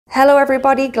Hello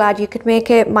everybody, glad you could make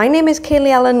it. My name is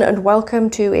Kaylee and welcome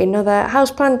to another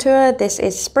houseplant tour. This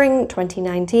is spring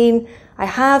 2019. I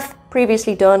have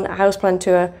previously done a houseplant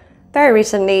tour very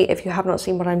recently. If you have not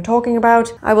seen what I'm talking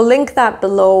about, I will link that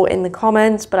below in the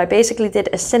comments, but I basically did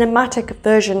a cinematic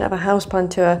version of a houseplant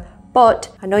tour. But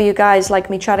I know you guys like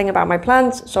me chatting about my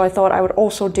plants, so I thought I would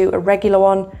also do a regular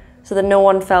one so that no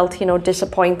one felt,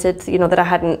 disappointed, that I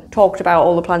hadn't talked about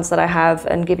all the plants that I have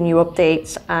and given you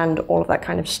updates and all of that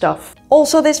kind of stuff.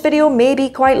 Also, this video may be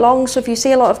quite long, so if you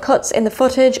see a lot of cuts in the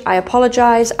footage, I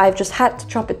apologize. I've just had to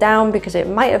chop it down because it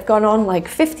might have gone on like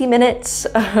 50 minutes,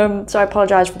 so I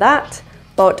apologize for that.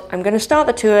 But I'm going to start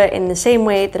the tour in the same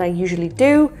way that I usually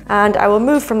do, and I will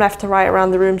move from left to right around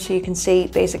the room so you can see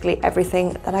basically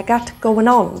everything that I got going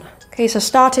on. Okay, so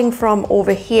starting from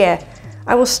over here,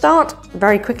 I will start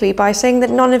very quickly by saying that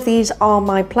none of these are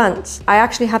my plants. I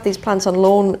actually have these plants on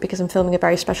loan because I'm filming a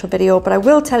very special video, but I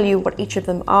will tell you what each of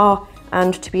them are,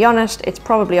 and to be honest, it's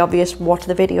probably obvious what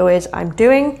the video is I'm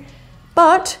doing.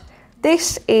 But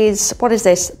this is, what is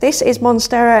this? This is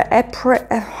Monstera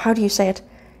how do you say it?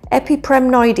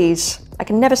 Epipremnoides. I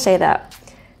can never say that.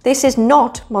 This is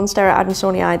not Monstera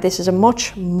adansonii. This is a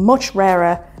much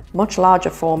rarer, much larger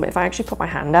form. If I actually put my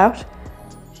hand out,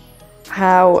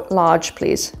 how large,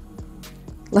 please?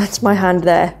 That's my hand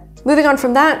there. Moving on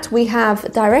from that, we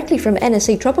have directly from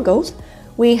NSC Tropicals,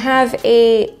 we have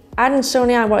a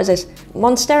Adansonii, what is this?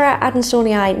 Monstera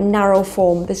adansonii narrow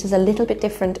form. This is a little bit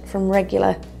different from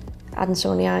regular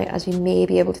Adansonii. As you may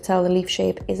be able to tell, the leaf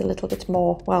shape is a little bit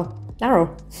more, well,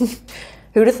 narrow.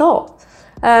 Who'd have thought?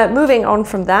 Moving on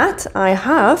from that, I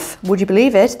have, would you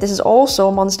believe it, this is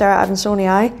also Monstera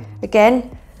adansonii.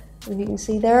 Again, if you can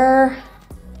see there,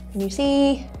 can you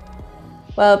see?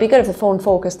 Well, it'd be good if the phone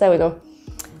focused. There we go.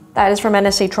 That is from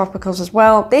NSC Tropicals as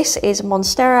well. This is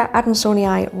Monstera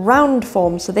adansonii round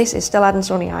form. So this is still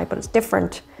adansonii, but it's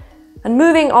different. And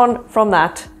moving on from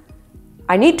that,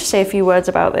 I need to say a few words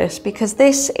about this because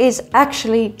this is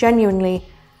actually genuinely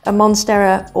a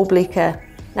Monstera obliqua.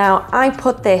 Now, I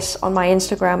put this on my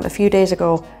Instagram a few days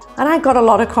ago and I got a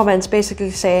lot of comments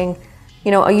basically saying,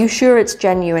 are you sure it's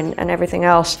genuine and everything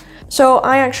else? So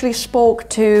I actually spoke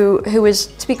to who is,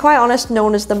 to be quite honest,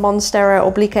 known as the Monstera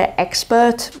obliqua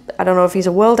expert. I don't know if he's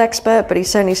a world expert, but he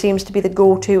certainly seems to be the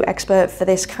go-to expert for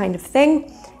this kind of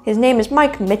thing. His name is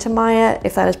Mike Mittermeier,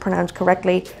 if that is pronounced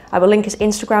correctly. I will link his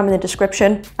Instagram in the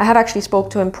description. I have actually spoke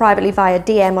to him privately via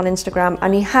DM on Instagram,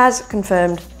 and he has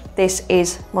confirmed this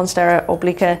is Monstera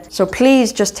obliqua. So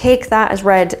please just take that as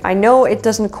read. I know it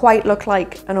doesn't quite look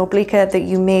like an obliqua that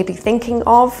you may be thinking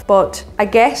of, but I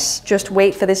guess just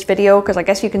wait for this video because I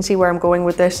guess you can see where I'm going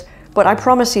with this. But I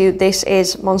promise you, this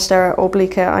is Monstera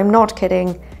obliqua. I'm not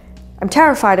kidding. I'm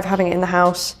terrified of having it in the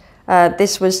house.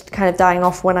 This was kind of dying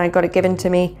off when I got it given to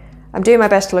me. I'm doing my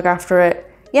best to look after it.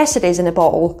 Yes, it is in a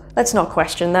bottle. Let's not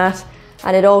question that.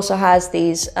 And it also has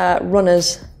these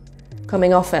runners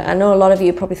coming off it. I know a lot of you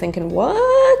are probably thinking,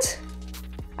 what?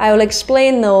 I will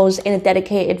explain those in a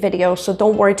dedicated video, so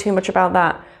don't worry too much about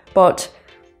that. But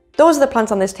those are the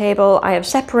plants on this table. I have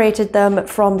separated them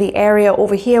from the area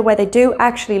over here where they do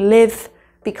actually live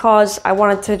because I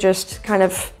wanted to just kind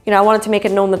of, I wanted to make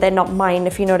it known that they're not mine,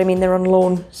 if you know what I mean, they're on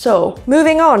loan. So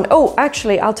moving on. Oh,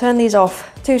 actually, I'll turn these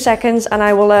off 2 seconds and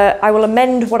I will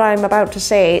amend what I'm about to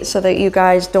say so that you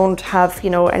guys don't have,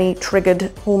 any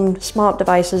triggered home smart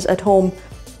devices at home.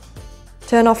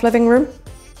 Turn off living room.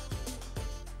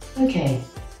 Okay.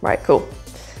 Right, cool.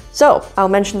 So I'll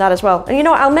mention that as well. And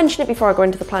I'll mention it before I go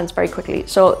into the plants very quickly.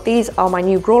 So these are my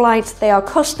new grow lights. They are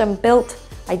custom built.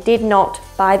 I did not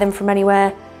buy them from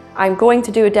anywhere. I'm going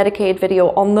to do a dedicated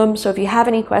video on them, so if you have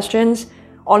any questions,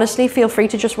 honestly, feel free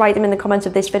to just write them in the comments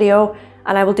of this video,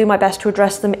 and I will do my best to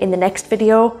address them in the next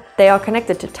video. They are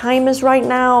connected to timers right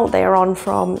now. They are on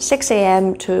from 6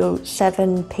 AM to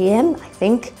 7 PM, I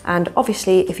think. And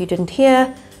obviously, if you didn't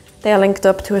hear, they are linked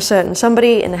up to a certain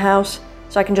somebody in the house,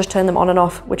 so I can just turn them on and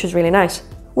off, which is really nice.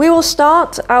 We will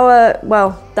start the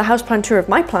houseplant tour of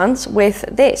my plants with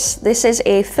this. This is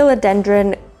a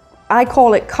philodendron. I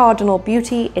call it Cardinal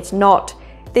Beauty. It's not.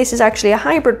 This is actually a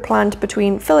hybrid plant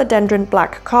between Philodendron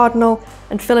Black Cardinal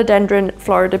and Philodendron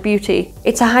Florida Beauty.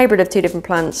 It's a hybrid of two different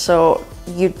plants, so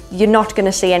you're not going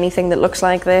to see anything that looks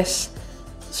like this.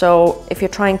 So if you're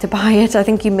trying to buy it, I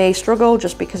think you may struggle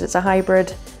just because it's a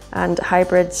hybrid, and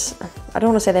hybrids, I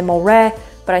don't want to say they're more rare,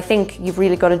 but I think you've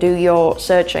really got to do your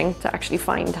searching to actually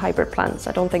find hybrid plants.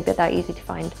 I don't think they're that easy to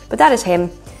find. But that is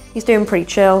him. He's doing pretty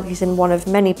chill. He's in one of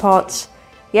many pots.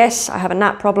 Yes, I have a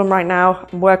gnat problem right now.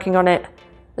 I'm working on it.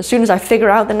 As soon as I figure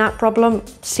out the gnat problem,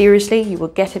 seriously, you will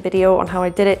get a video on how I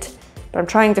did it. But I'm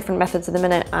trying different methods at the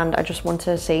minute, and I just want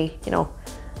to see,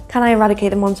 Can I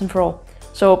eradicate them once and for all?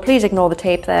 So please ignore the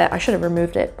tape there. I should have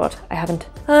removed it, but I haven't.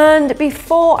 And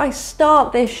before I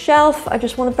start this shelf, I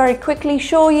just want to very quickly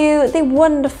show you the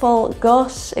wonderful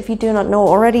Gus. If you do not know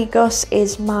already, Gus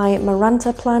is my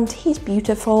Maranta plant. He's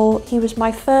beautiful. He was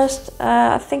my first,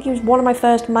 I think he was one of my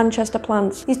first Manchester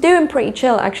plants. He's doing pretty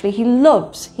chill, actually. He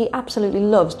absolutely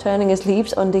loves turning his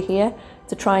leaves under here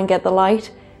to try and get the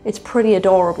light. It's pretty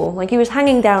adorable. Like, he was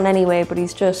hanging down anyway, but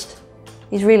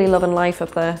he's really loving life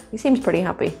up there. He seems pretty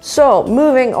happy. So,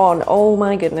 moving on. Oh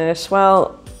my goodness.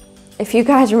 Well, if you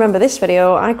guys remember this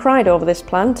video, I cried over this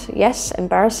plant. Yes,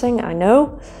 embarrassing, I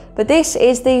know. But this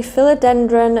is the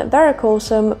Philodendron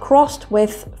verrucosum crossed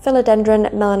with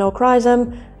Philodendron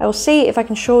melanochrysum. I will see if I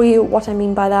can show you what I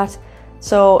mean by that.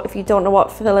 So if you don't know what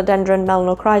Philodendron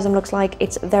melanochrysum looks like,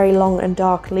 it's a very long and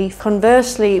dark leaf.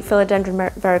 Conversely,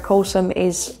 Philodendron verrucosum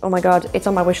is, oh my god, it's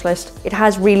on my wish list. It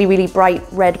has really, really bright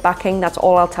red backing. That's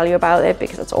all I'll tell you about it,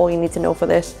 because that's all you need to know for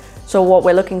this. So what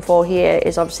we're looking for here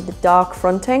is obviously the dark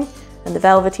fronting and the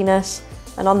velvetiness.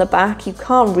 And on the back, you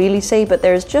can't really see, but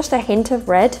there's just a hint of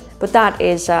red. But that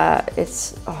is,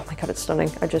 oh my god, it's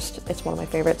stunning. It's one of my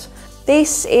favorites.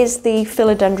 This is the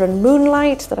Philodendron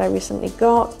Moonlight that I recently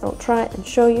got. I'll try it and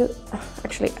show you.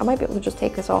 Actually, I might be able to just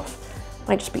take this off.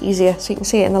 Might just be easier so you can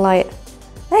see it in the light.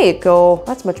 There you go.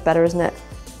 That's much better, isn't it?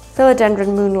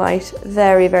 Philodendron Moonlight.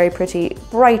 Very, very pretty.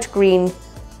 Bright green.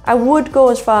 I would go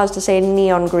as far as to say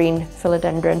neon green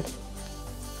philodendron.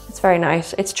 It's very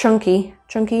nice. It's chunky.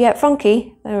 Chunky yet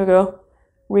funky. There we go.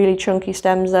 Really chunky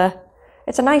stems there.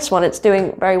 It's a nice one. It's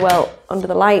doing very well under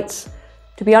the lights.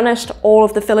 To be honest, all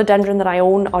of the philodendron that I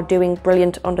own are doing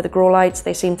brilliant under the grow lights.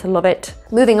 They seem to love it.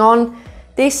 Moving on,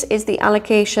 this is the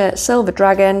Alocasia Silver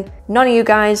Dragon. None of you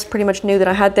guys pretty much knew that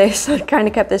I had this. I kind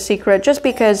of kept this secret just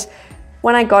because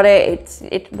when I got it,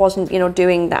 it wasn't, you know,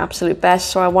 doing the absolute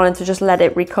best. So I wanted to just let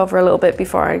it recover a little bit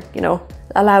before I, you know,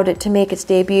 allowed it to make its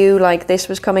debut. Like, this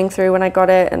was coming through when I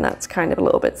got it, and that's kind of a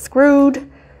little bit screwed,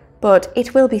 but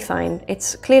it will be fine.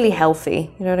 It's clearly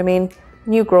healthy, you know what I mean?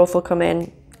 New growth will come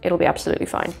in. It'll be absolutely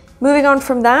fine. Moving on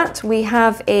from that, we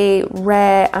have a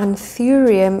rare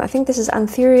anthurium. I think this is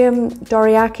Anthurium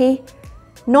doriaki.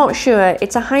 Not sure.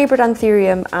 It's a hybrid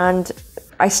anthurium, and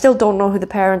I still don't know who the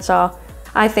parents are.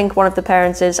 I think one of the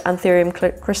parents is Anthurium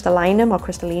crystallinum or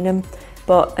crystallinum,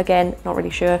 but again, not really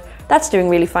sure. That's doing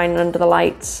really fine under the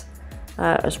lights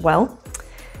as well.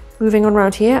 Moving on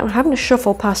around here, I'm having to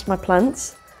shuffle past my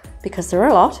plants because there are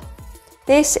a lot.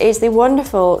 This is the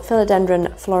wonderful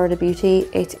Philodendron Florida Beauty.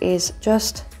 It is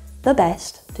just the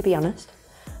best, to be honest.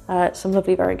 Some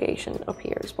lovely variegation up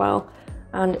here as well.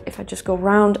 And if I just go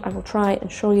round, I will try and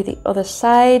show you the other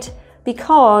side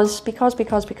because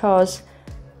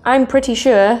I'm pretty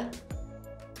sure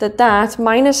that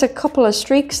minus a couple of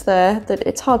streaks there, that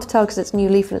it's hard to tell because it's new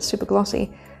leaf and it's super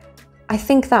glossy. I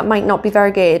think that might not be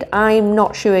variegated. I'm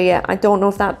not sure yet. I don't know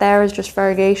if that there is just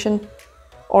variegation,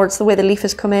 or it's the way the leaf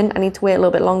has come in. I need to wait a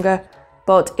little bit longer.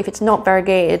 But if it's not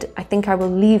variegated, I think I will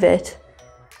leave it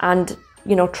and,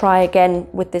 you know, try again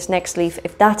with this next leaf.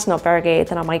 If that's not variegated,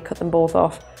 then I might cut them both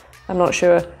off. I'm not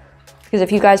sure. Because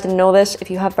if you guys didn't know this, if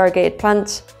you have variegated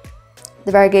plants,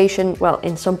 the variegation, well,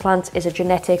 in some plants is a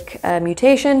genetic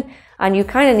mutation, and you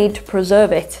kind of need to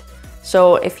preserve it.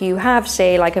 So if you have,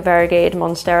 say, like a variegated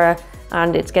monstera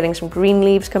and it's getting some green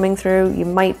leaves coming through, you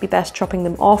might be best chopping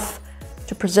them off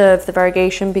to preserve the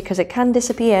variegation, because it can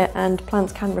disappear and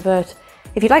plants can revert.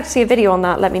 If you'd like to see a video on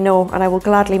that, let me know and I will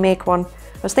gladly make one.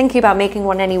 I was thinking about making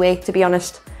one anyway, to be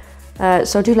honest.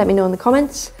 So do let me know in the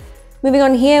comments. Moving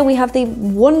on here, we have the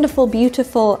wonderful,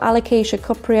 beautiful Alocasia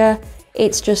cuprea.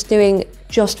 It's just doing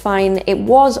just fine. It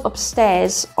was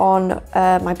upstairs on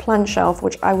my plant shelf,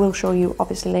 which I will show you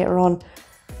obviously later on.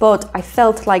 But I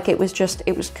felt like it was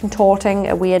contorting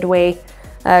a weird way,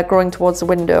 growing towards the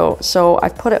window. So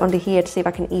I've put it under here to see if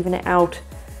I can even it out.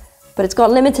 But it's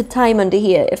got limited time under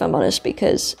here, if I'm honest,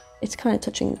 because it's kind of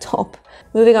touching the top.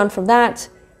 Moving on from that,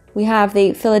 we have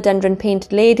the Philodendron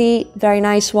Painted Lady. Very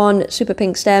nice one, super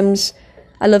pink stems.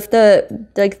 I love the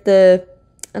I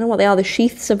don't know what they are, the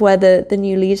sheaths of where the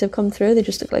new leaves have come through. They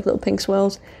just look like little pink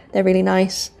swirls. They're really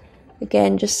nice.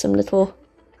 Again, just some little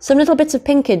bits of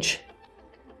pinkage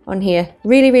on here.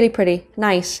 Really, really pretty,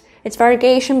 nice. It's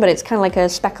variegation, but it's kind of like a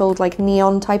speckled, like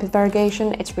neon type of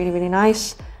variegation. It's really, really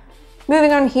nice.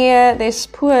 Moving on here, this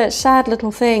poor, sad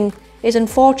little thing is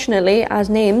unfortunately, as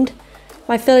named,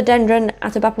 my Philodendron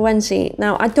atabapoense.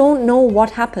 Now, I don't know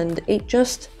what happened.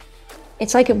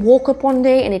 It's like it woke up one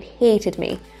day and it hated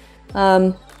me.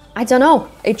 I don't know.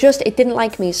 It didn't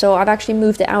like me. So I've actually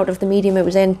moved it out of the medium it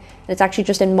was in. And it's actually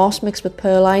just in moss mixed with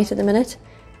perlite at the minute.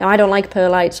 Now, I don't like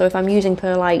perlite, so if I'm using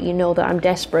perlite, you know that I'm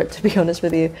desperate, to be honest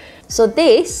with you. So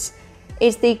this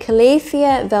is the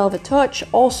Calathea Velvet Touch,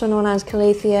 also known as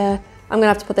Calathea. I'm gonna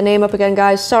have to put the name up again,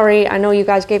 guys. Sorry, I know you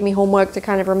guys gave me homework to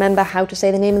kind of remember how to say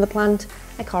the name of the plant.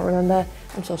 I can't remember,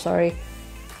 I'm so sorry.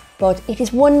 But it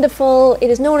is wonderful.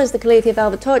 It is known as the Calathea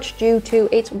Velvet Touch due to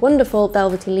its wonderful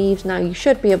velvety leaves. Now, you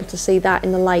should be able to see that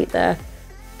in the light there.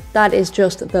 That is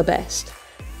just the best.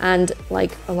 And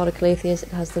like a lot of Calatheas, it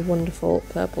has the wonderful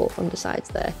purple undersides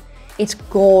there. It's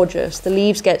gorgeous. The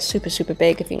leaves get super, super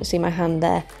big, if you can see my hand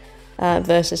there,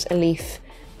 versus a leaf.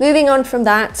 Moving on from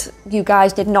that, you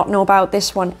guys did not know about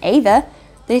this one either.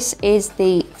 This is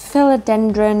the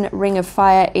Philodendron Ring of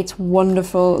Fire. It's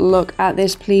wonderful. Look at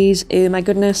this, please. Oh my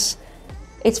goodness.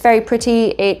 It's very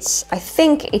pretty. I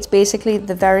think it's basically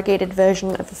the variegated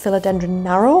version of the Philodendron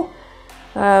Narrow.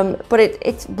 But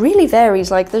it really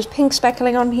varies. Like, there's pink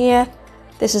speckling on here.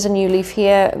 This is a new leaf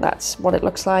here. That's what it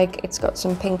looks like. It's got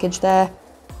some pinkage there.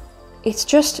 It's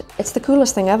the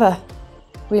coolest thing ever.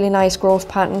 Really nice growth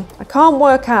pattern. I can't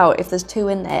work out if there's two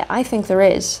in there. I think there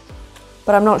is,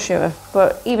 but I'm not sure.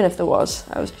 But even if there was,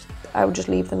 I would just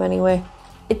leave them anyway.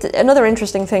 Another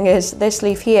interesting thing is this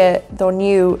leaf here, though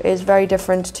new, is very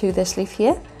different to this leaf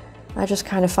here. I just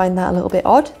kind of find that a little bit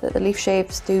odd, that the leaf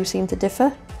shapes do seem to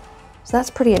differ. So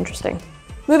that's pretty interesting.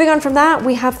 Moving on from that,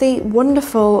 we have the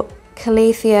wonderful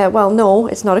Calathea. Well, no,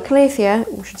 it's not a Calathea.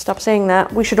 We should stop saying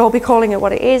that. We should all be calling it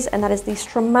what it is, and that is the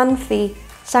Stromanthe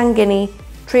Sanguinea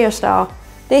Trio Star.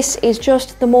 This is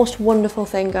just the most wonderful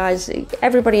thing, guys.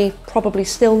 Everybody probably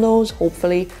still knows,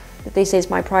 hopefully, that this is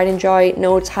my pride and joy.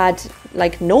 No, it's had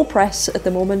like no press at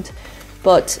the moment,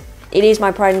 but it is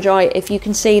my pride and joy. If you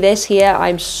can see this here,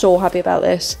 I'm so happy about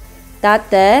this. That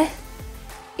there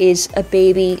is a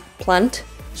baby plant,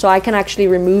 so I can actually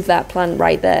remove that plant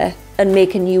right there and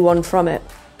make a new one from it.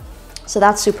 So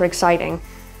that's super exciting.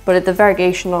 But the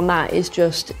variegation on that is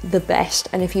just the best.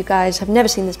 And if you guys have never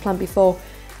seen this plant before,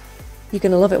 you're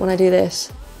gonna love it when I do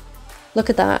this. Look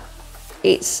at that.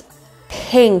 It's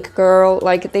pink, girl.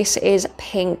 Like, this is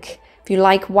pink. If you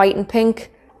like white and pink,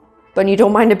 but you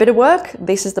don't mind a bit of work,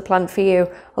 this is the plant for you.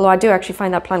 Although I do actually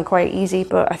find that plant quite easy,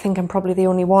 but I think I'm probably the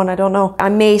only one, I don't know. I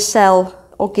may sell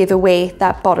or give away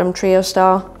that bottom Trio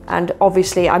Star, and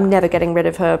obviously I'm never getting rid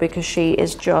of her because she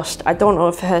is just, I don't know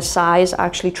if her size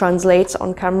actually translates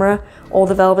on camera or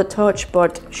the Velvet Touch,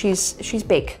 but she's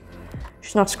big.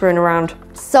 She's not screwing around.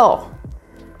 So,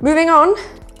 moving on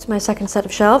to my second set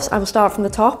of shelves, I will start from the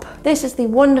top. This is the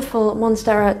wonderful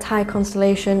Monstera Thai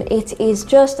Constellation. It is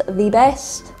just the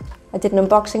best. I did an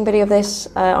unboxing video of this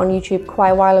on YouTube quite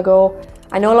a while ago.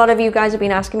 I know a lot of you guys have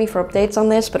been asking me for updates on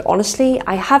this, but honestly,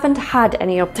 I haven't had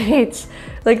any updates.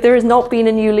 Like, there has not been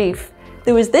a new leaf.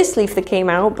 There was this leaf that came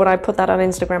out, but I put that on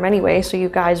Instagram anyway, so you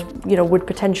guys, you know, would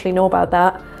potentially know about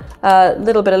that.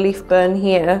 Little bit of leaf burn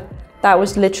here. That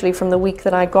was literally from the week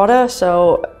that I got her,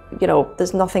 so, you know,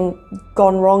 there's nothing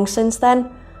gone wrong since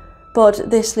then. But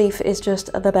this leaf is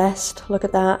just the best. Look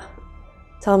at that.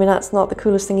 Tell me that's not the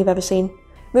coolest thing you've ever seen.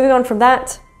 Moving on from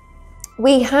that,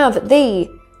 we have the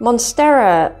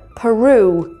Monstera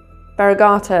Peru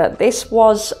variegata. This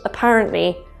was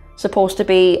apparently supposed to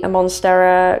be a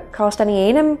Monstera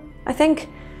Carstenianum, I think.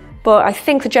 But I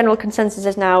think the general consensus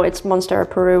is now it's Monstera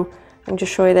Peru. I can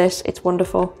just show you this. It's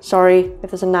wonderful. Sorry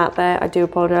if there's a gnat there. I do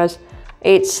apologize.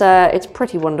 It's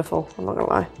pretty wonderful. I'm not gonna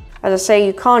lie. As I say,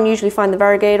 you can't usually find the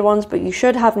variegated ones, but you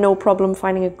should have no problem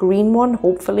finding a green one,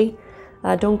 hopefully.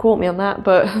 Don't quote me on that,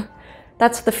 but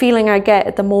that's the feeling I get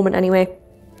at the moment anyway.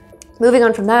 Moving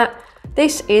on from that,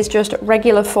 this is just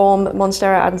regular form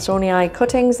Monstera Adansonii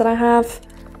cuttings that I have.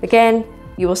 Again,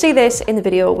 you will see this in the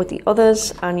video with the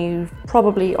others, and you've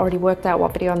probably already worked out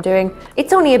what video I'm doing.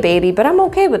 It's only a baby, but I'm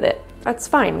okay with it. That's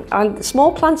fine.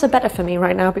 Small plants are better for me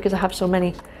right now because I have so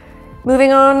many.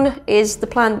 Moving on is the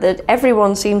plant that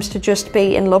everyone seems to just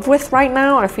be in love with right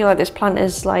now. I feel like this plant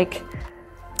is like,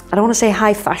 I don't want to say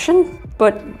high fashion,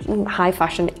 but high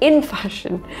fashion, in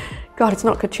fashion. God, it's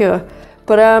not couture.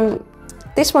 But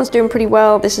this one's doing pretty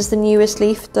well. This is the newest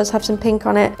leaf. It does have some pink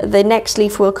on it. The next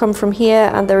leaf will come from here,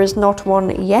 and there is not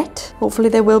one yet. Hopefully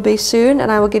there will be soon,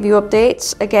 and I will give you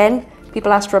updates. Again,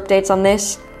 people asked for updates on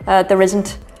this. There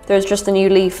isn't. There's just a new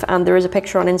leaf, and there is a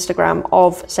picture on Instagram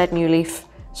of said new leaf.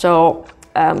 So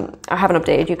I haven't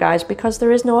updated you guys because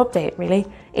there is no update, really.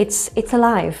 It's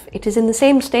alive. It is in the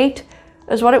same state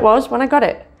as what it was when I got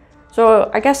it. So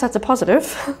I guess that's a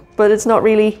positive, but it's not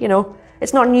really, you know,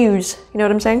 it's not news. You know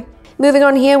what I'm saying? Moving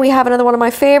on here, we have another one of my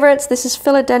favorites. This is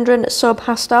Philodendron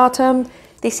subhastatum.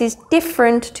 This is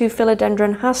different to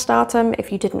Philodendron hastatum,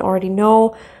 if you didn't already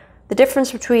know. The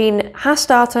difference between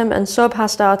hastatum and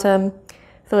subhastatum,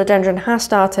 Philodendron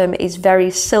hastatum is very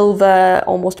silver,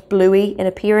 almost bluey in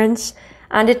appearance,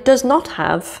 and it does not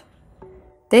have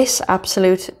this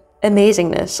absolute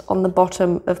amazingness on the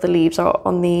bottom of the leaves, or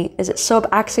on the, is it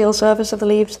subaxial surface of the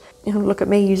leaves? You know, look at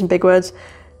me using big words.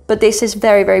 But this is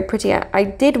very, very pretty. I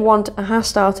did want a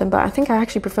hastatum, but I think I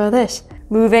actually prefer this.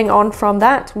 Moving on from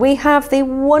that, we have the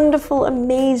wonderful,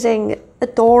 amazing,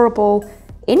 adorable,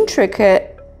 intricate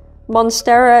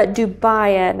Monstera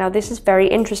dubia. Now this is very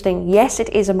interesting. Yes, it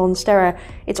is a Monstera.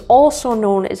 It's also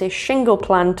known as a shingle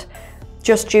plant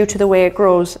just due to the way it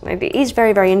grows. And it is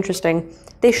very, very interesting.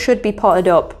 This should be potted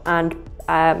up and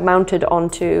mounted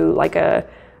onto like a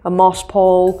moss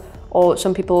pole, or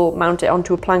some people mount it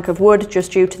onto a plank of wood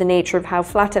just due to the nature of how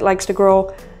flat it likes to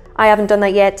grow. I haven't done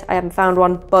that yet. I haven't found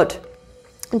one, but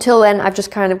until then I've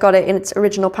just kind of got it in its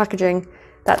original packaging,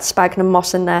 that sphagnum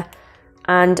moss in there.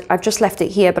 And I've just left it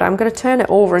here, but I'm going to turn it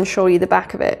over and show you the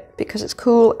back of it because it's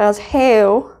cool as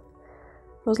hell.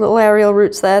 Those little aerial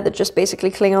roots there that just basically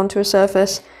cling onto a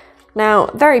surface. Now,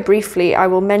 very briefly, I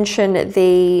will mention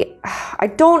the, I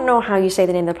don't know how you say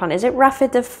the name of the plant. Is it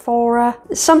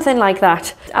Rhaphidophora? Something like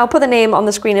that. I'll put the name on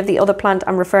the screen of the other plant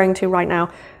I'm referring to right now,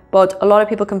 but a lot of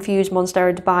people confuse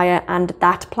Monstera dubia and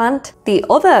that plant. The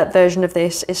other version of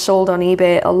this is sold on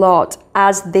eBay a lot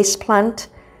as this plant.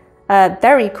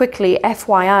 Very quickly,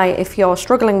 FYI, if you're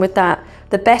struggling with that,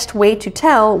 the best way to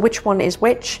tell which one is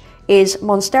which is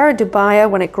Monstera dubia.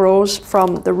 When it grows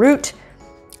from the root,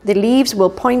 the leaves will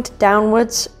point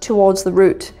downwards towards the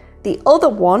root. The other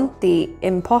one, the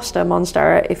imposter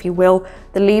Monstera, if you will,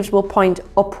 the leaves will point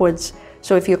upwards.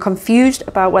 So if you're confused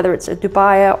about whether it's a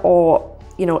dubia or,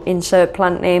 you know, insert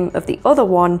plant name of the other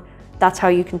one, that's how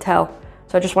you can tell.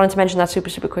 So I just wanted to mention that super,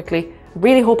 super quickly.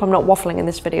 Really hope I'm not waffling in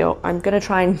this video. I'm gonna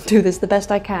try and do this the best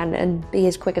I can and be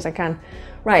as quick as I can.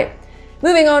 Right,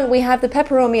 moving on, we have the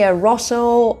Peperomia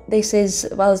rosso. This is,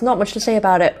 well, there's not much to say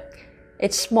about it.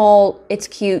 It's small, it's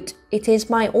cute. It is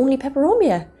my only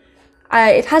Peperomia.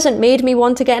 It hasn't made me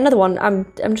want to get another one. I'm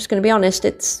just gonna be honest,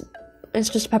 it's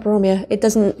just a Peperomia. It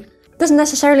doesn't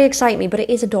necessarily excite me, but it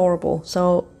is adorable.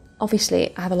 So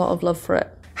obviously I have a lot of love for it.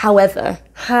 However,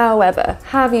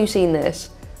 have you seen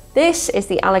this? This is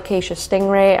the Alocasia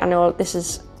stingray. I know this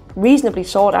is reasonably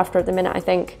sought after at the minute, I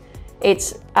think.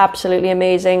 It's absolutely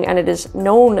amazing, and it is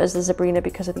known as the Zebrina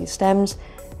because of these stems.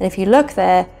 And if you look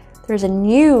there, there's a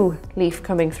new leaf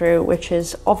coming through, which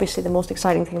is obviously the most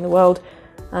exciting thing in the world.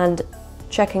 And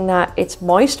checking that, it's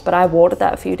moist, but I watered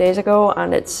that a few days ago,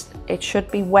 and it should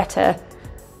be wetter,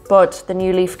 but the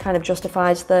new leaf kind of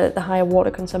justifies the higher water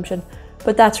consumption.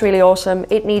 But that's really awesome.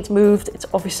 It needs moved. It's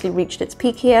obviously reached its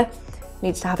peak here. It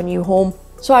needs to have a new home.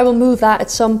 So I will move that at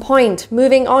some point.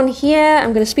 Moving on here,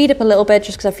 I'm going to speed up a little bit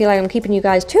just because I feel like I'm keeping you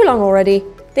guys too long already.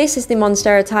 This is the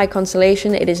Monstera Thai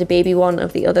constellation. It is a baby one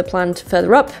of the other plant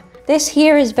further up. This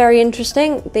here is very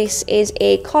interesting. This is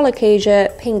a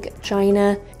Colocasia pink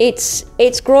china.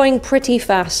 It's growing pretty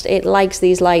fast. It likes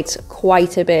these lights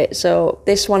quite a bit. So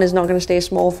this one is not going to stay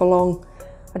small for long.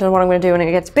 I don't know what I'm going to do when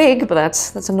it gets big, but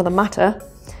that's another matter.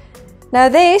 Now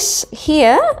this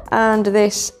here and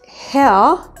this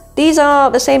here, these are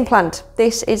the same plant.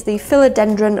 This is the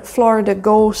Philodendron Florida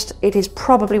Ghost. It is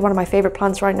probably one of my favorite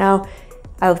plants right now.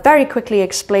 I'll very quickly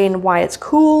explain why it's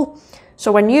cool.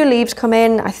 So when new leaves come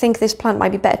in, I think this plant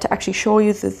might be better to actually show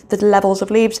you the levels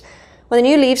of leaves. When the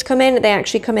new leaves come in, they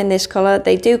actually come in this color.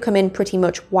 They do come in pretty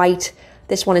much white.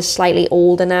 This one is slightly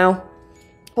older now,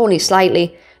 only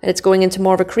slightly. And it's going into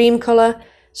more of a cream color.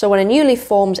 So when a new leaf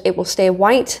forms, it will stay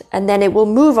white, and then it will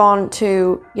move on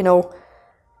to, you know,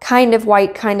 kind of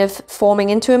white, kind of forming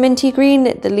into a minty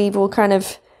green. The leaf will kind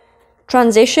of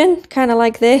transition, kind of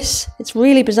like this. It's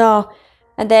really bizarre.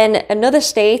 And then another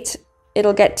state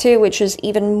it'll get to, which is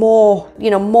even more,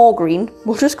 you know, more green.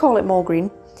 We'll just call it more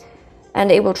green.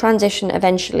 And it will transition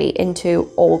eventually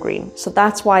into all green. So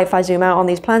that's why if I zoom out on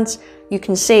these plants, you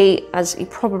can see, as you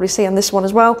probably see on this one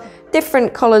as well,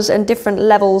 different colors and different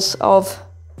levels of,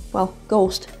 well,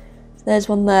 ghost. There's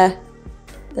one there.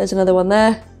 There's another one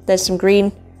there. There's some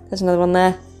green. There's another one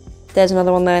there. There's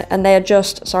another one there. And they are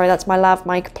just, sorry, that's my lav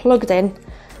mic plugged in.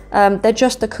 They're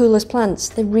just the coolest plants.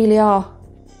 They really are.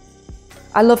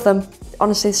 I love them.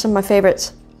 Honestly, some of my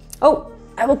favorites. Oh,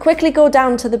 I will quickly go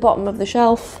down to the bottom of the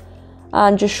shelf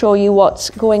and just show you what's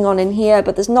going on in here,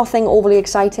 but there's nothing overly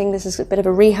exciting. This is a bit of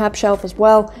a rehab shelf as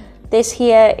well. This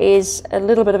here is a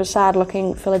little bit of a sad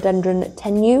looking Philodendron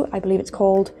tenue, I believe it's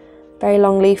called. Very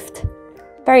long leafed,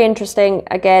 very interesting.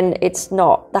 Again, it's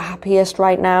not the happiest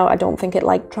right now. I don't think it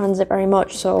liked transit very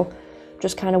much, so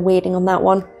just kind of waiting on that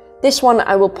one. This one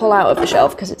I will pull out of the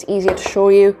shelf because it's easier to show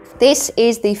you. This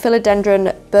is the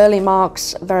Philodendron Burley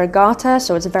Marks variegata,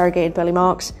 so it's a variegated Burley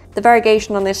Marks. The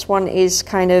variegation on this one is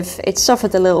kind of, it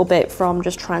suffered a little bit from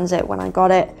just transit when I got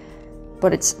it,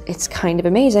 but it's kind of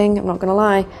amazing, I'm not gonna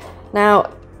lie. Now,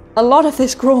 a lot of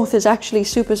this growth is actually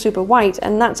super, super white,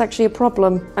 and that's actually a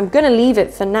problem. I'm gonna leave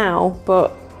it for now,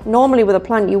 but normally with a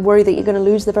plant you worry that you're gonna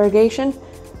lose the variegation.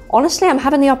 Honestly, I'm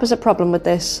having the opposite problem with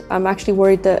this. I'm actually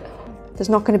worried that there's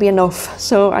not going to be enough,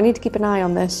 so I need to keep an eye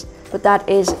on this. But that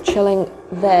is chilling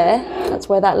there. That's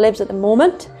where that lives at the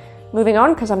moment. Moving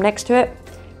on, because I'm next to it.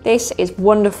 This is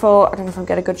wonderful. I don't know if I'll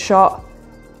get a good shot,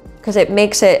 because it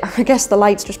makes it, I guess the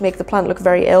lights just make the plant look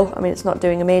very ill. I mean, it's not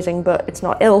doing amazing, but it's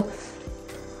not ill.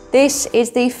 This is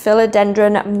the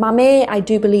Philodendron Mame. I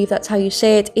do believe that's how you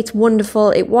say it. It's wonderful.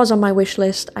 It was on my wish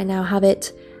list. I now have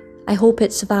it. I hope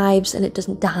it survives and it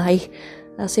doesn't die.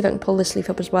 I'll see if I can pull this leaf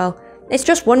up as well. It's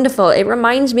just wonderful. It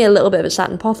reminds me a little bit of a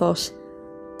satin pothos,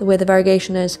 the way the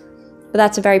variegation is. But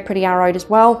that's a very pretty aroid as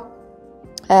well.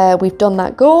 We've done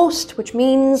that ghost, which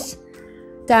means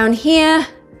down here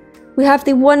we have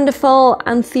the wonderful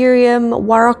Anthurium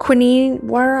Warraquinine.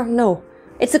 No,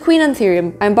 it's the Queen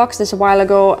Anthurium. I unboxed this a while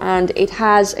ago and it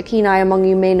has, a keen eye among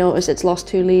you may notice, it's lost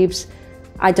 2 leaves.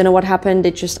 I don't know what happened.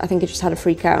 I think it just had a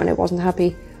freak out and it wasn't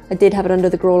happy. I did have it under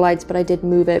the grow lights, but I did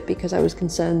move it because I was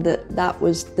concerned that that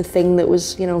was the thing that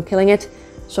was, you know, killing it.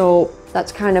 So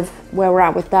that's kind of where we're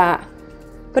at with that.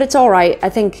 But it's all right. I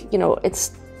think, you know,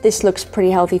 this looks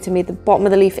pretty healthy to me. The bottom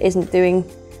of the leaf isn't doing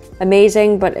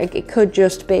amazing, but it could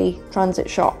just be transit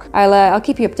shock. I'll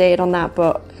keep you updated on that,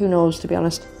 but who knows, to be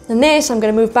honest. And this I'm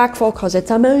going to move back for because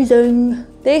it's amazing.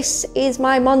 This is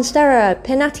my Monstera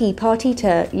Pinnati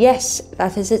Partita. Yes,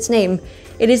 that is its name.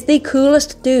 It is the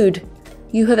coolest dude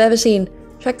you have ever seen.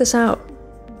 Check this out.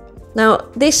 Now,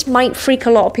 this might freak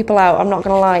a lot of people out, I'm not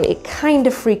gonna lie. It kind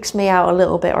of freaks me out a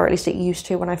little bit, or at least it used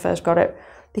to when I first got it,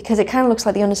 because it kind of looks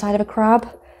like the underside of a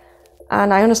crab.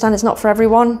 And I understand it's not for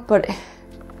everyone, but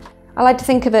I like to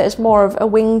think of it as more of a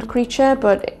winged creature,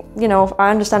 but, you know,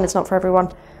 I understand it's not for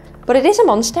everyone. But it is a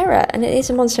Monstera, and it is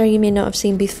a Monstera you may not have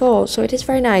seen before, so it is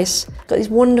very nice. Got these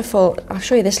wonderful, I'll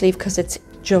show you this leaf because it's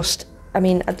just, I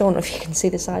mean, I don't know if you can see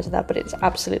the size of that, but it's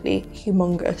absolutely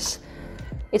humongous.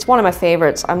 It's one of my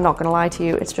favorites, I'm not gonna lie to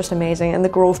you, it's just amazing. And the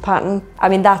growth pattern, I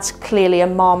mean, that's clearly a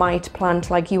Marmite plant,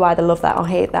 like you either love that or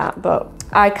hate that, but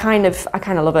I kind of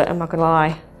love it, I'm not gonna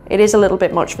lie. It is a little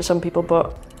bit much for some people,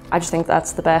 but I just think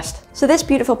that's the best. So this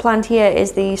beautiful plant here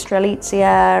is the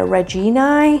Strelitzia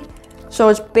reginae. So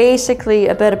it's basically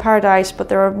a bird of paradise, but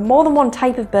there are more than one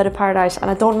type of bird of paradise, and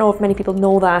I don't know if many people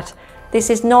know that. This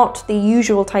is not the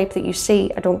usual type that you see,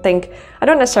 I don't think. I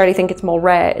don't necessarily think it's more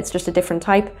rare, it's just a different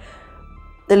type.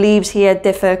 The leaves here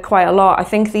differ quite a lot. I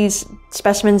think these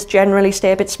specimens generally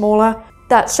stay a bit smaller.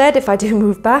 That said, if I do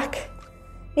move back,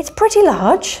 it's pretty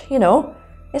large, you know.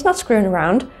 It's not screwing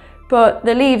around, but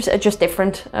the leaves are just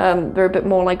different. They're a bit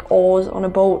more like oars on a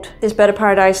boat. This bird of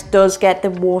paradise does get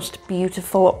the most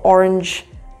beautiful orange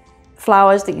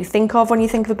flowers that you think of when you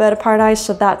think of a bird of paradise,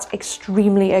 so that's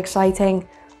extremely exciting.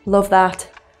 Love that.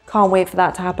 Can't wait for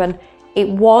that to happen. It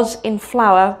was in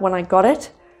flower when I got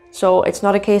it, so it's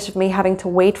not a case of me having to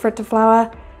wait for it to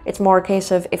flower. It's more a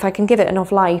case of if I can give it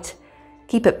enough light,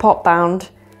 keep it pot bound,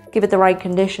 give it the right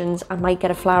conditions, I might get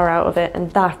a flower out of it,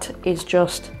 and that is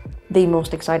just the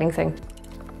most exciting thing.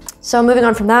 So moving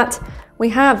on from that, we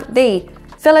have the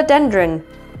Philodendron.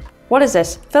 What is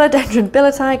this? Philodendron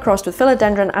billeti crossed with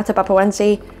Philodendron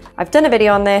atabapoense. I've done a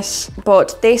video on this,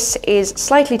 but this is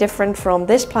slightly different from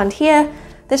this plant here.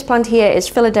 This plant here is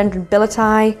Philodendron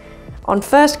billeti. On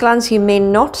first glance, you may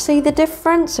not see the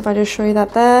difference. If I just show you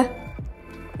that there,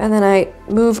 and then I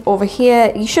move over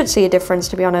here, you should see a difference,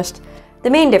 to be honest. The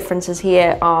main differences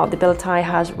here are the billeti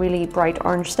has really bright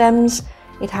orange stems.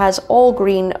 It has all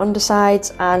green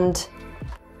undersides, and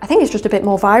I think it's just a bit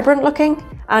more vibrant looking.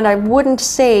 And I wouldn't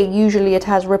say usually it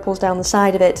has ripples down the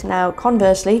side of it. Now,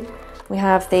 conversely, we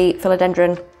have the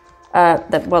Philodendron,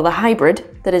 the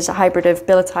hybrid, that is a hybrid of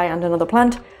billeti and another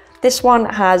plant. This one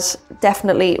has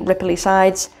definitely ripply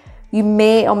sides. You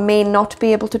may or may not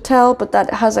be able to tell, but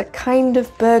that has a kind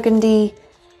of burgundy,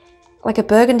 like a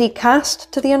burgundy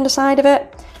cast to the underside of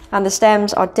it. And the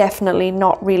stems are definitely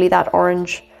not really that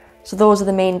orange. So those are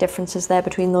the main differences there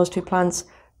between those two plants.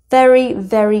 Very,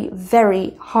 very,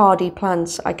 very hardy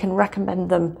plants. I can recommend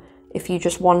them if you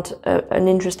just want an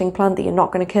interesting plant that you're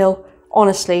not going to kill.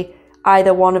 Honestly,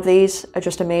 either one of these are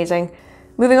just amazing.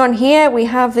 Moving on here, we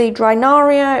have the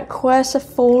Drinaria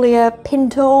quercifolia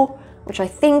pinto, which I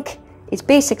think is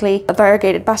basically a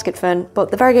variegated basket fern,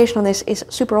 but the variegation on this is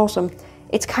super awesome.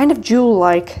 It's kind of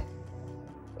jewel-like.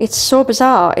 It's so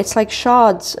bizarre. It's like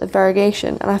shards of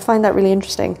variegation, and I find that really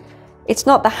interesting. It's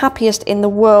not the happiest in the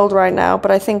world right now,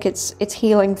 but I think it's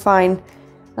healing fine.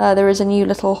 There is a new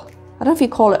little, I don't know if you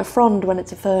call it a frond when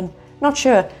it's a fern, not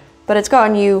sure, but it's got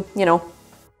a new, you know,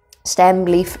 stem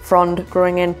leaf frond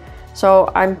growing in.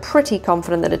 So I'm pretty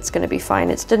confident that it's going to be fine.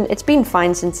 It's been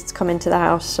fine since it's come into the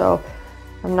house, so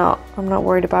I'm not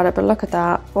worried about it. But look at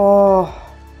that.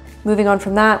 Oh, moving on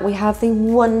from that, we have the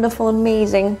wonderful,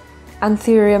 amazing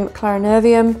Anthurium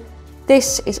clarinervium.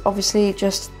 This is obviously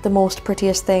just the most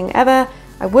prettiest thing ever.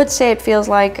 I would say it feels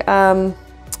like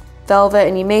velvet,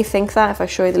 and you may think that if I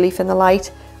show you the leaf in the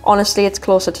light. Honestly, it's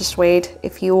closer to suede.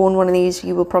 If you own one of these,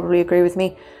 you will probably agree with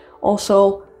me.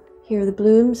 Also, here are the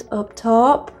blooms up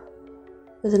top.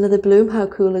 There's another bloom. How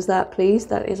cool is that, please?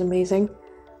 That is amazing.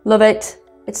 Love it.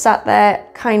 It's sat there,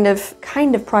 kind of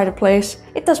pride of place.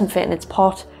 It doesn't fit in its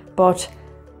pot, but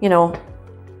you know,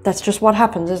 that's just what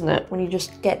happens, isn't it? When you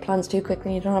just get plants too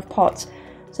quickly and you don't have pots.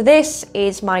 So this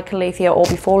is my Calathea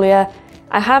orbifolia.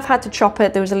 I have had to chop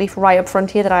it. There was a leaf right up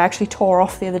front here that I actually tore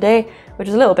off the other day, which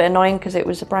is a little bit annoying because it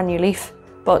was a brand new leaf,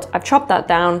 but I've chopped that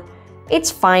down.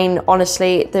 It's fine,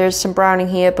 honestly. There's some browning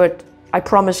here, but I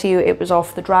promise you it was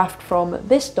off the draft from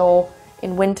this door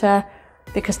in winter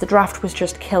because the draft was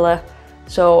just killer.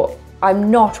 So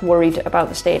I'm not worried about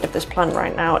the state of this plant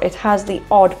right now. It has the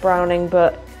odd browning,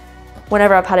 but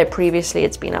whenever I've had it previously,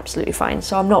 it's been absolutely fine.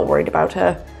 So I'm not worried about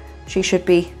her. She should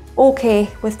be okay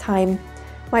with time.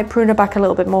 Might prune her back a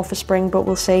little bit more for spring, but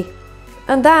we'll see.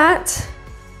 And that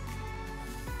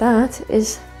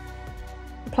is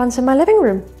the plants in my living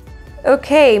room.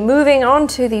 Okay, moving on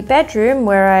to the bedroom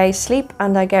where I sleep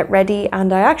and I get ready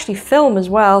and I actually film as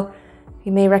well.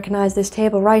 You may recognize this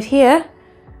table right here.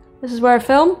 This is where I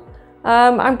film.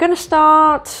 I'm gonna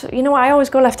start, you know what, I always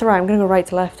go left to right. I'm gonna go right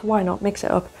to left. Why not? Mix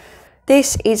it up.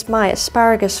 This is my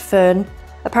asparagus fern.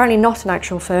 Apparently not an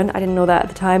actual fern. I didn't know that at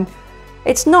the time.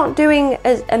 It's not doing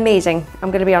as amazing, I'm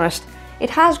gonna be honest.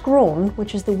 It has grown,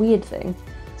 which is the weird thing.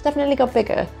 It's definitely got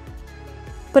bigger.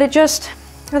 But it just,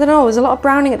 I don't know, there's a lot of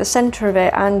browning at the center of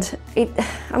it, and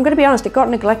I'm gonna be honest, it got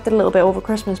neglected a little bit over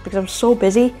Christmas because I was so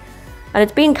busy. And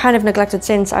it's been kind of neglected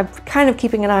since. I'm kind of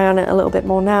keeping an eye on it a little bit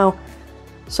more now.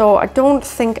 So I don't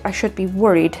think I should be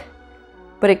worried,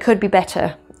 but it could be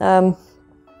better.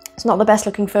 It's not the best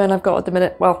looking fern I've got at the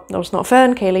minute. Well, no, it's not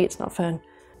fern, Kaylee, it's not fern.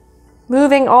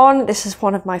 Moving on, this is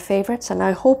one of my favorites, and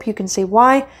I hope you can see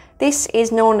why. This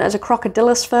is known as a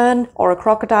crocodilus fern or a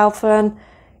crocodile fern.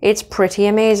 It's pretty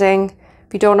amazing.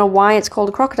 If you don't know why it's called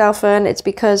a crocodile fern, it's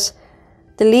because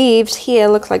the leaves here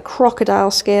look like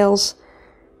crocodile scales.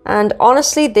 And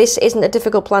honestly, this isn't a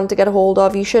difficult plant to get a hold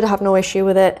of. You should have no issue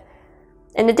with it.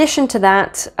 In addition to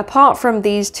that, apart from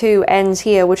these two ends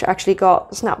here, which actually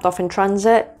got snapped off in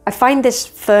transit, I find this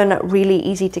fern really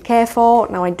easy to care for.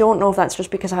 Now, I don't know if that's just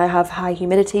because I have high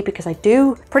humidity, because I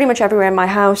do. Pretty much everywhere in my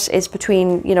house is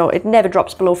between, you know, it never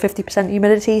drops below 50%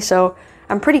 humidity, so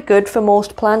I'm pretty good for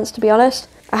most plants, to be honest.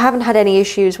 I haven't had any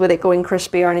issues with it going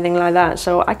crispy or anything like that,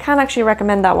 so I can actually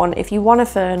recommend that one. If you want a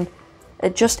fern,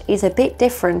 it just is a bit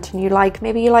different, and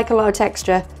maybe you like a lot of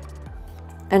texture,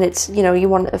 and it's, you know, you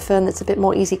want a fern that's a bit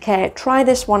more easy care, try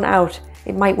this one out.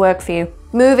 It might work for you.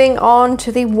 Moving on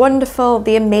to the wonderful,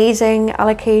 the amazing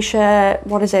Alocasia,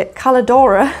 what is it,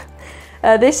 Calidora.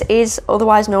 This is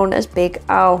otherwise known as Big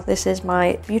Al. This is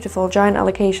my beautiful giant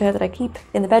Alocasia that I keep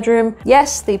in the bedroom.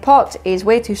 Yes, the pot is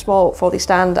way too small for the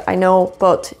stand, I know,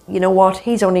 but you know what?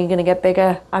 He's only gonna get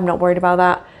bigger. I'm not worried about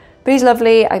that. But he's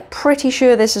lovely. I'm pretty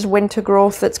sure this is winter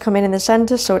growth that's come in the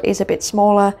center, so it is a bit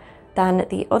smaller than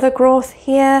the other growth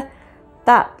here.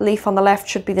 That leaf on the left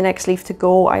should be the next leaf to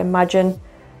go, I imagine.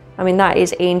 I mean, that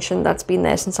is ancient. That's been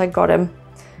there since I got him.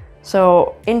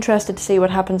 So interested to see what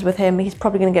happens with him. He's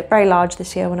probably going to get very large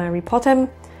this year when I repot him.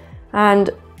 And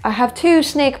I have two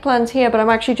snake plants here, but I'm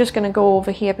actually just going to go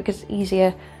over here because it's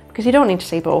easier, because you don't need to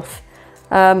see both.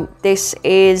 This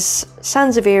is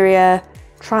Sansevieria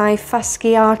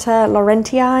trifasciata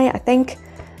laurentii, I think.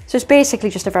 So it's basically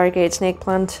just a variegated snake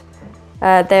plant.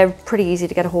 They're pretty easy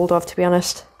to get a hold of, to be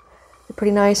honest. They're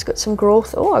pretty nice, got some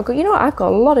growth. Oh, you know what? I've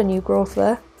got a lot of new growth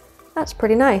there. That's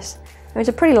pretty nice. I mean, it's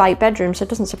a pretty light bedroom, so it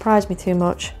doesn't surprise me too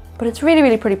much. But it's really,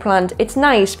 really pretty plant. It's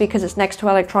nice because it's next to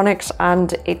electronics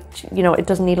and it, you know, it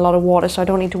doesn't need a lot of water, so I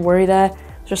don't need to worry there.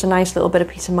 It's just a nice little bit of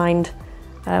peace of mind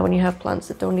when you have plants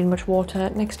that don't need much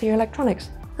water next to your electronics.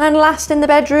 And last in the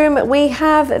bedroom, we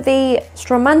have the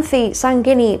Stramanthe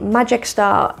sanguinea Magic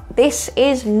Star. This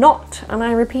is not, and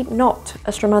I repeat, not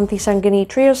a Stramanthe sanguinea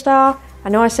trio star. I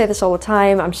know I say this all the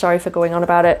time, I'm sorry for going on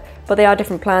about it, but they are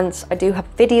different plants. I do have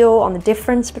video on the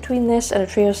difference between this and a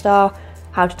trio star,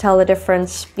 how to tell the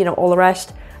difference, you know, all the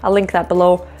rest. I'll link that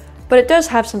below. But it does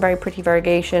have some very pretty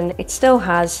variegation. It still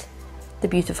has the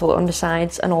beautiful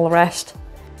undersides and all the rest.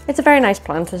 It's a very nice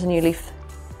plant. There's a new leaf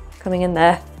coming in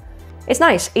there. It's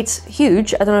nice. It's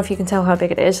huge. I don't know if you can tell how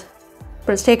big it is,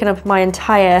 but it's taken up my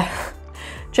entire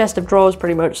chest of drawers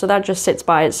pretty much. So that just sits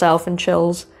by itself and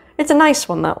chills. It's a nice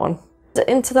one, that one.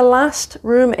 Into the last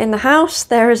room in the house,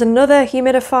 there is another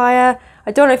humidifier.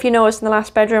 I don't know if you noticed in the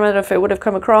last bedroom, I don't know if it would have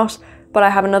come across, but I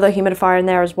have another humidifier in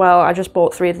there as well. I just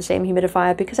bought 3 of the same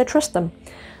humidifier because I trust them.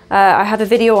 I have a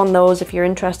video on those if you're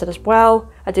interested as well.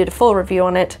 I did a full review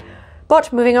on it.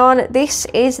 But moving on, this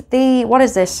is the, what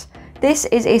is this? This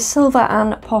is a silver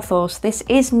and pothos. This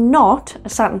is not a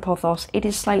satin pothos. It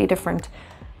is slightly different.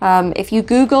 If you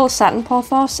Google satin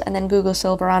pothos and then Google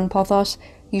silver and pothos,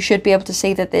 you should be able to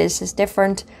see that this is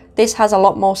different. This has a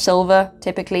lot more silver,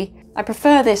 typically. I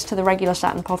prefer this to the regular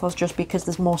satin pothos just because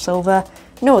there's more silver.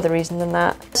 No other reason than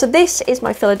that. So this is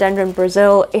my philodendron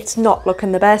Brazil. It's not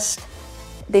looking the best.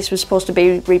 This was supposed to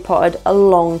be repotted a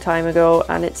long time ago,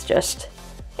 and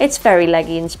it's very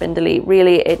leggy and spindly.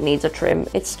 Really, it needs a trim.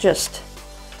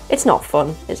 It's not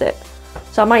fun, is it?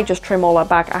 So I might just trim all that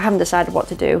back. I haven't decided what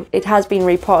to do. It has been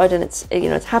repotted and it's, you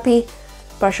know, it's happy,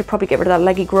 but I should probably get rid of that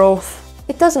leggy growth.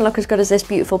 It doesn't look as good as this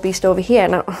beautiful beast over here.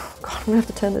 Now, oh God, I'm gonna have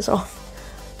to turn this off.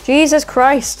 Jesus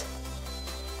Christ.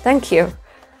 Thank you.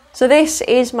 So this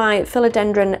is my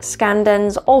philodendron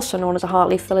scandens, also known as a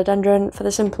heartleaf philodendron, for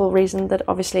the simple reason that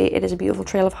obviously it is a beautiful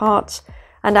trail of hearts.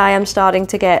 And I am starting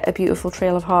to get a beautiful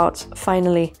trail of hearts,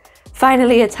 finally.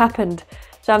 Finally, it's happened.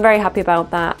 So I'm very happy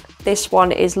about that. This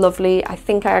one is lovely. I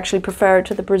think I actually prefer it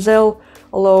to the Brazil,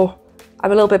 although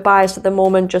I'm a little bit biased at the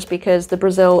moment just because the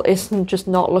Brazil isn't just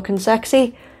not looking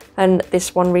sexy, and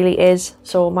this one really is,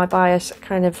 so my bias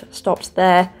kind of stops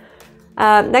there.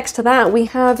 Next to that, we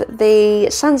have the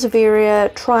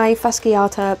Sansevieria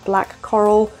trifasciata black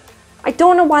coral. I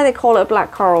don't know why they call it a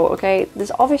black coral, okay?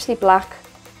 There's obviously black,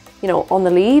 you know, on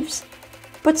the leaves,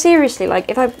 but seriously, like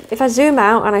if I zoom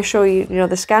out and I show you, you know,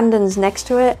 the scandens next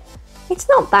to it, it's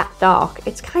not that dark.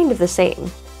 It's kind of the same.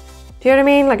 Do you know what I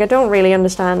mean? Like, I don't really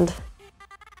understand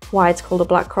why it's called a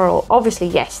black coral. Obviously,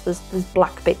 yes, there's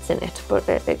black bits in it, but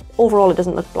overall it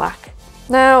doesn't look black.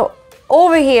 Now,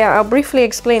 over here, I'll briefly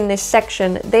explain this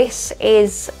section. This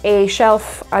is a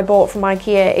shelf I bought from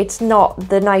IKEA. It's not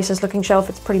the nicest looking shelf,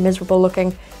 it's pretty miserable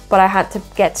looking, but I had to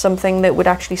get something that would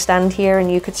actually stand here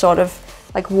and you could sort of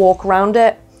like walk around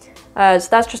it. So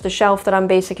that's just a shelf that I'm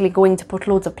basically going to put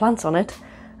loads of plants on it.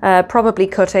 Probably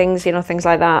cuttings, you know, things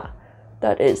like that.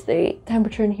 That is the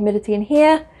temperature and humidity in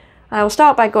here. I will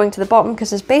start by going to the bottom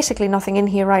because there's basically nothing in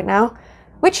here right now,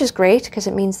 which is great because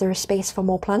it means there is space for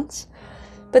more plants.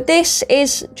 But this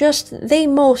is just the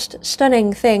most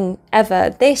stunning thing ever.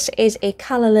 This is a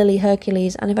Calla Lily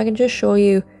Hercules, and if I can just show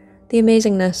you the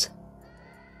amazingness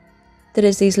that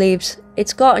is these leaves.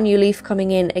 It's got a new leaf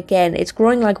coming in again. It's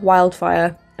growing like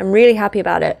wildfire. I'm really happy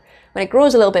about it. When it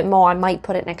grows a little bit more, I might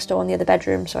put it next door in the other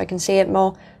bedroom so I can see it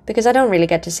more, because I don't really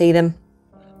get to see them.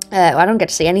 I don't get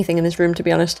to see anything in this room, to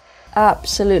be honest.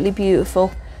 Absolutely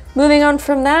beautiful. Moving on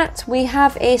from that, we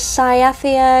have a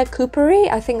Cyathea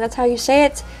cooperi. I think that's how you say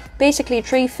it. Basically a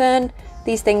tree fern.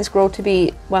 These things grow to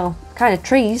be, well, kind of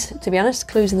trees, to be honest.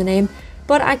 Clues in the name.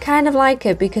 But I kind of like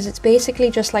it because it's basically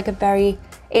just like a very...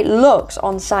 It looks,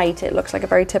 on site, it looks like a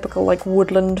very typical like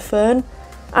woodland fern.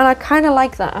 And I kind of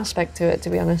like that aspect to it, to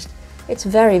be honest. It's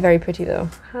very, very pretty though.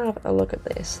 Have a look at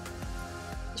this.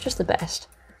 It's just the best.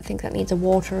 I think that needs a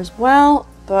water as well,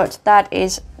 but that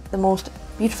is the most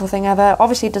beautiful thing ever.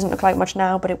 Obviously it doesn't look like much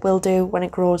now, but it will do when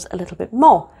it grows a little bit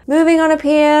more. Moving on up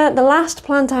here, the last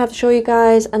plant I have to show you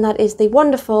guys, and that is the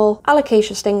wonderful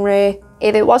Alocasia stingray.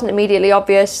 If it wasn't immediately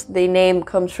obvious, the name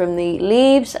comes from the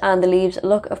leaves, and the leaves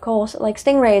look, of course, like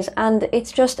stingrays, and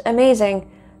it's just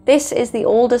amazing. This is the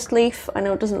oldest leaf. I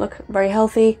know it doesn't look very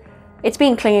healthy. It's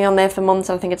been clinging on there for months,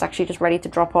 and I think it's actually just ready to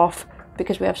drop off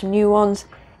because we have some new ones.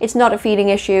 It's not a feeding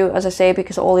issue, as I say,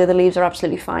 because all the other leaves are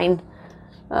absolutely fine.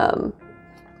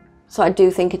 So I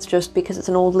do think it's just because it's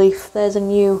an old leaf. There's a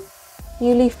new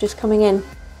leaf just coming in.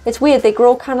 It's weird, they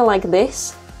grow kind of like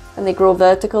this, and they grow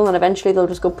vertical, and eventually they'll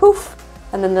just go poof,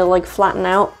 and then they'll like flatten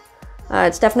out.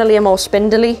 It's definitely a more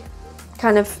spindly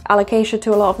kind of alocasia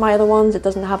to a lot of my other ones. It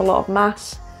doesn't have a lot of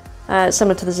mass,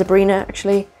 similar to the Zebrina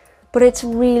actually. But it's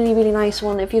really, really nice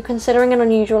one. If you're considering an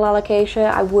unusual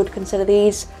alocasia, I would consider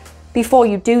these. Before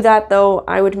you do that though,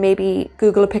 I would maybe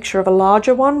Google a picture of a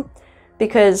larger one,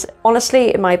 because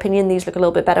honestly, in my opinion, these look a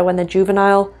little bit better when they're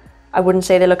juvenile. I wouldn't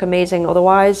say they look amazing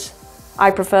otherwise. I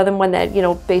prefer them when they're, you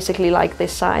know, basically like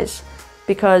this size,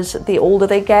 because the older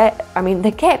they get, I mean,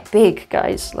 they get big,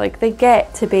 guys. Like, they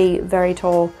get to be very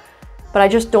tall, but I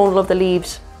just don't love the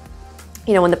leaves.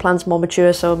 you know, when the plant's more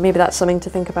mature. So maybe that's something to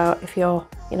think about if you're,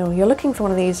 you know, you're looking for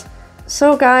one of these.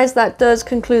 So guys, that does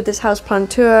conclude this houseplant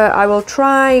tour. I will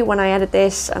try, when I edit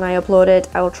this and I upload it,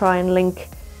 I will try and link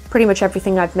pretty much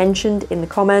everything I've mentioned in the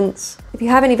comments. If you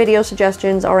have any video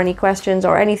suggestions or any questions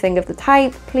or anything of the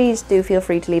type, please do feel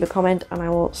free to leave a comment and I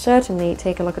will certainly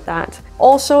take a look at that.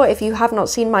 Also, if you have not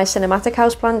seen my cinematic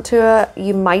houseplant tour,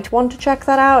 you might want to check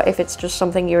that out if it's just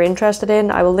something you're interested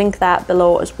in. I will link that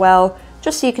below as well,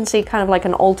 just so you can see kind of like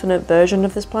an alternate version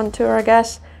of this plant tour, I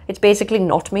guess. It's basically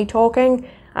not me talking,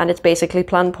 and it's basically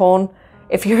plant porn.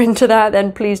 If you're into that,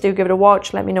 then please do give it a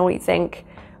watch. Let me know what you think.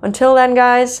 Until then,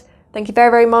 guys, thank you very,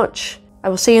 very much. I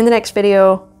will see you in the next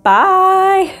video.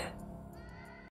 Bye!